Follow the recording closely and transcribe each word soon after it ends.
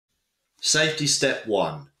Safety step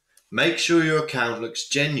 1. Make sure your account looks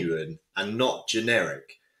genuine and not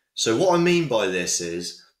generic. So what I mean by this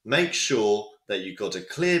is, make sure that you've got a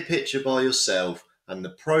clear picture by yourself and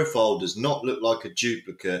the profile does not look like a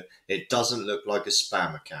duplicate, it doesn't look like a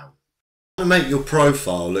spam account. You want to make your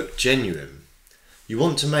profile look genuine. You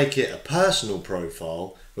want to make it a personal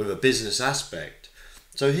profile with a business aspect.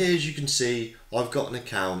 So here, as you can see, I've got an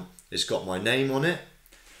account, it's got my name on it,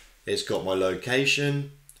 it's got my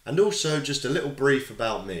location, and also just a little brief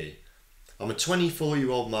about me. I'm a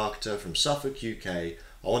 24-year-old marketer from Suffolk, UK. I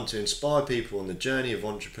want to inspire people on the journey of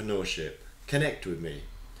entrepreneurship. Connect with me.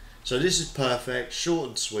 So this is perfect, short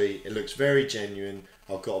and sweet, it looks very genuine.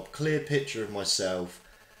 I've got a clear picture of myself,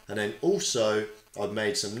 and then also I've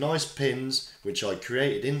made some nice pins which I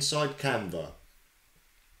created inside Canva.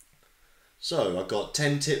 So I've got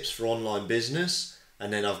 10 tips for online business,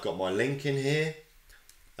 and then I've got my link in here,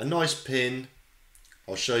 a nice pin.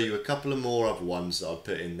 I'll show you a couple of more other ones that I've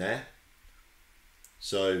put in there.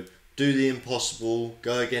 So do the impossible,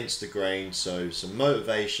 go against the grain, so some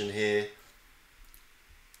motivation here.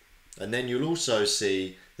 And then you'll also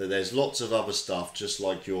see that there's lots of other stuff just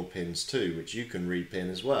like your pins too, which you can repin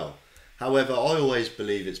as well. However, I always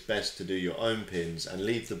believe it's best to do your own pins and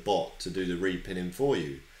leave the bot to do the repinning for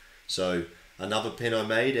you. So another pin I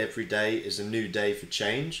made every day is a new day for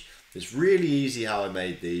change. It's really easy how I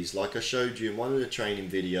made these. Like I showed you in one of the training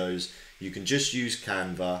videos, you can just use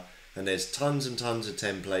Canva and there's tons and tons of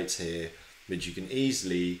templates here which you can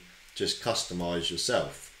easily just customize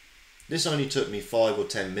yourself. This only took me 5 or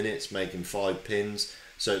 10 minutes making 5 pins,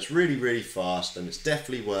 so it's really fast and it's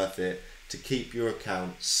definitely worth it to keep your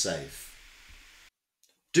account safe.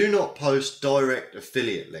 Do not post direct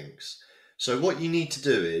affiliate links. So what you need to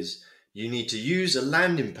do is, you need to use a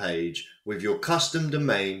landing page with your custom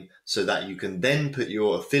domain so that you can then put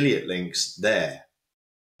your affiliate links there.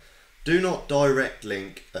 Do not direct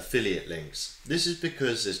link affiliate links. This is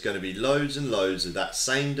because there's going to be loads and loads of that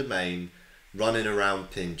same domain running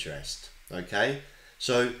around Pinterest. Okay,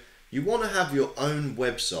 so you want to have your own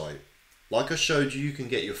website. Like I showed you, you can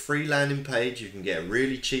get your free landing page, you can get a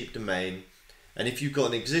really cheap domain, and if you've got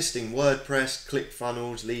an existing WordPress,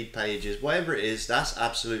 ClickFunnels, lead pages, whatever it is, that's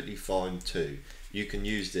absolutely fine too. You can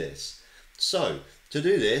use this. So to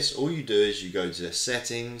do this, all you do is you go to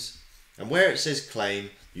settings, and where it says claim,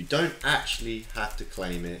 you don't actually have to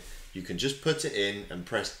claim it. You can just put it in and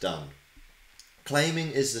press done.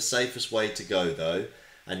 Claiming is the safest way to go though,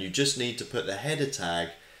 and you just need to put the header tag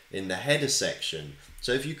in the header section.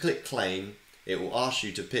 So if you click claim, it will ask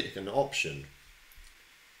you to pick an option.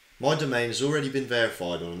 My domain has already been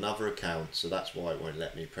verified on another account, so that's why it won't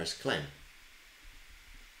let me press claim.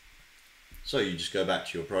 So you just go back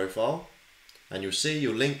to your profile and you'll see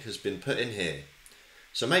your link has been put in here.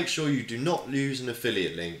 So make sure you do not use an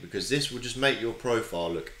affiliate link, because this will just make your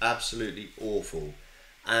profile look absolutely awful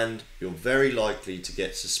and you're very likely to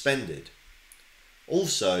get suspended.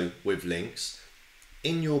 Also with links,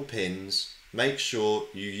 in your pins, make sure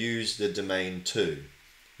you use the domain too.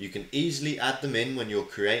 You can easily add them in when you're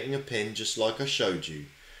creating a pin, just like I showed you.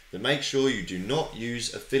 But make sure you do not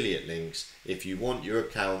use affiliate links if you want your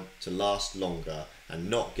account to last longer and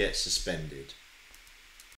not get suspended.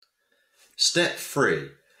 Step 3.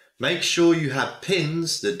 Make sure you have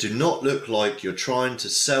pins that do not look like you're trying to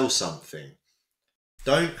sell something.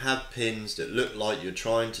 Don't have pins that look like you're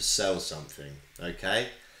trying to sell something, okay?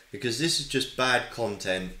 Because this is just bad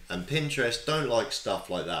content and Pinterest don't like stuff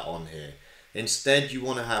like that on here. Instead, you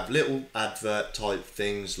want to have little advert type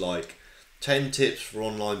things like 10 tips for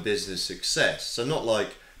online business success. So not like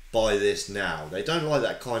buy this now. They don't like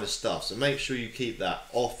that kind of stuff. So make sure you keep that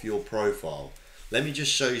off your profile. Let me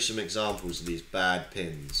just show you some examples of these bad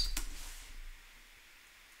pins.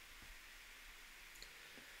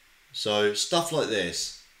 So stuff like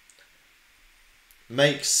this,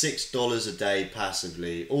 make $6 a day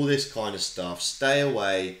passively, all this kind of stuff. Stay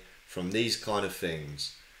away from these kind of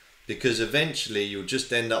things, because eventually you'll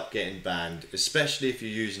just end up getting banned, especially if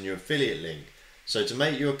you're using your affiliate link. So to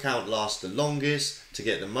make your account last the longest, to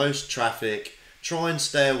get the most traffic, try and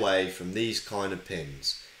stay away from these kind of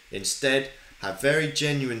pins. Instead, have very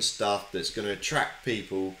genuine stuff that's going to attract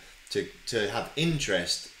people to have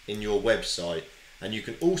interest in your website. And you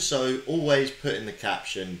can also always put in the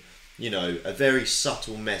caption, you know, a very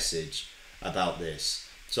subtle message about this.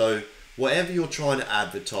 So whatever you're trying to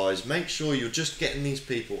advertise, make sure you're just getting these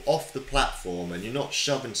people off the platform and you're not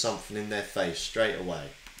shoving something in their face straight away.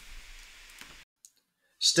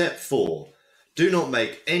 Step 4. Do not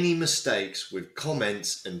make any mistakes with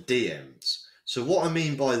comments and DMs. So what I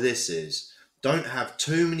mean by this is, don't have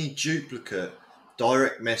too many duplicate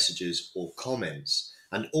direct messages or comments.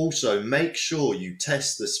 And also make sure you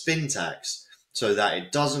test the spin tax so that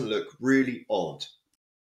it doesn't look really odd.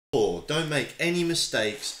 4. Don't make any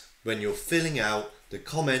mistakes when you're filling out the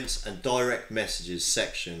comments and direct messages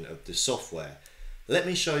section of the software. Let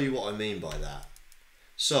me show you what I mean by that.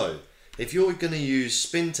 So, if you're going to use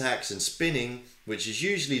spin tax and spinning, which is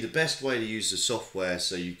usually the best way to use the software,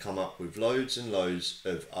 so you come up with loads and loads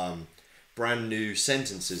of brand new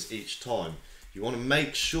sentences each time, you want to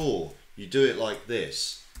make sure you do it like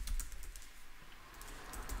this.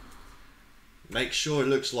 Make sure it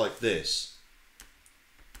looks like this.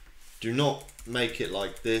 Do not make it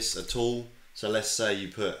like this at all. So let's say you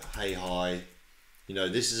put hey hi, you know,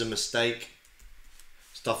 this is a mistake,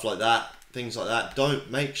 stuff like that, things like that.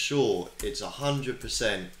 Don't, make sure it's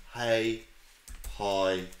 100% hey,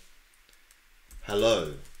 hi,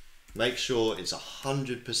 hello. Make sure it's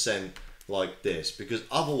 100% like this, because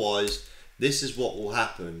otherwise this is what will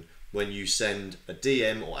happen when you send a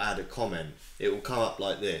DM or add a comment. It will come up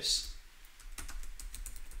like this.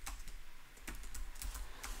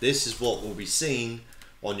 This is what will be seen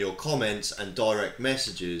on your comments and direct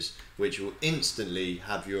messages, which will instantly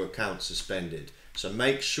have your account suspended. So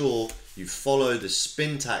make sure you follow the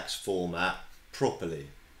spin tax format properly.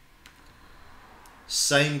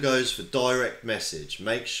 Same goes for direct message.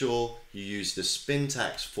 Make sure you use the spin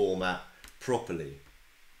tax format properly.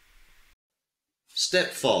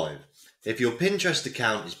 Step 5. If your Pinterest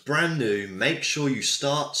account is brand new, make sure you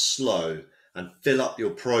start slow and fill up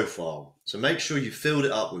your profile. So make sure you filled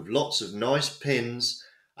it up with lots of nice pins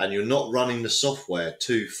and you're not running the software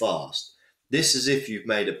too fast. This is if you've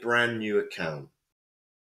made a brand new account.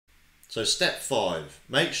 So step 5,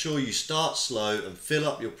 make sure you start slow and fill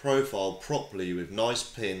up your profile properly with nice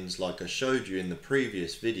pins like I showed you in the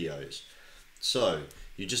previous videos. So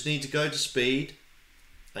you just need to go to speed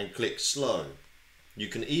and click slow. You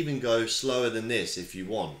can even go slower than this if you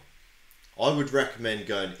want. I would recommend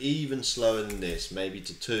going even slower than this, maybe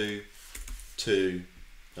to 2,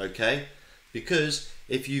 okay? Because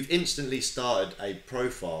if you've instantly started a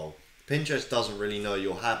profile, Pinterest doesn't really know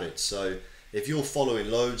your habits. So if you're following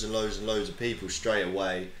loads and loads and loads of people straight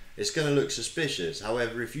away, it's going to look suspicious.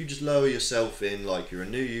 However, if you just lower yourself in, like you're a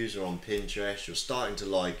new user on Pinterest, you're starting to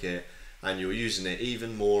like it and you're using it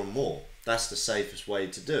even more and more, that's the safest way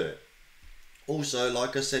to do it. Also,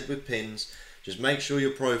 like I said with pins, just make sure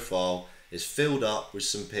your profile is filled up with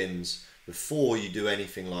some pins before you do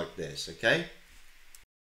anything like this, okay?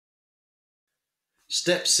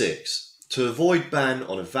 Step 6. To avoid ban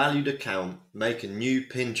on a valued account, make a new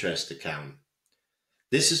Pinterest account.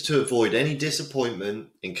 This is to avoid any disappointment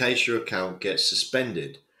in case your account gets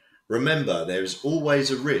suspended. Remember, there is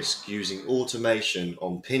always a risk using automation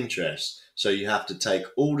on Pinterest, so you have to take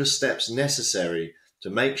all the steps necessary to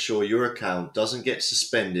make sure your account doesn't get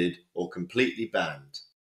suspended or completely banned.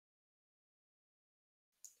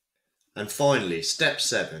 And finally, step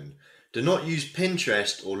 7. Do not use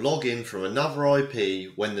Pinterest or log in from another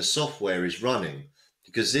IP when the software is running,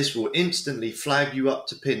 because this will instantly flag you up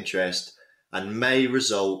to Pinterest and may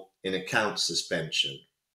result in account suspension.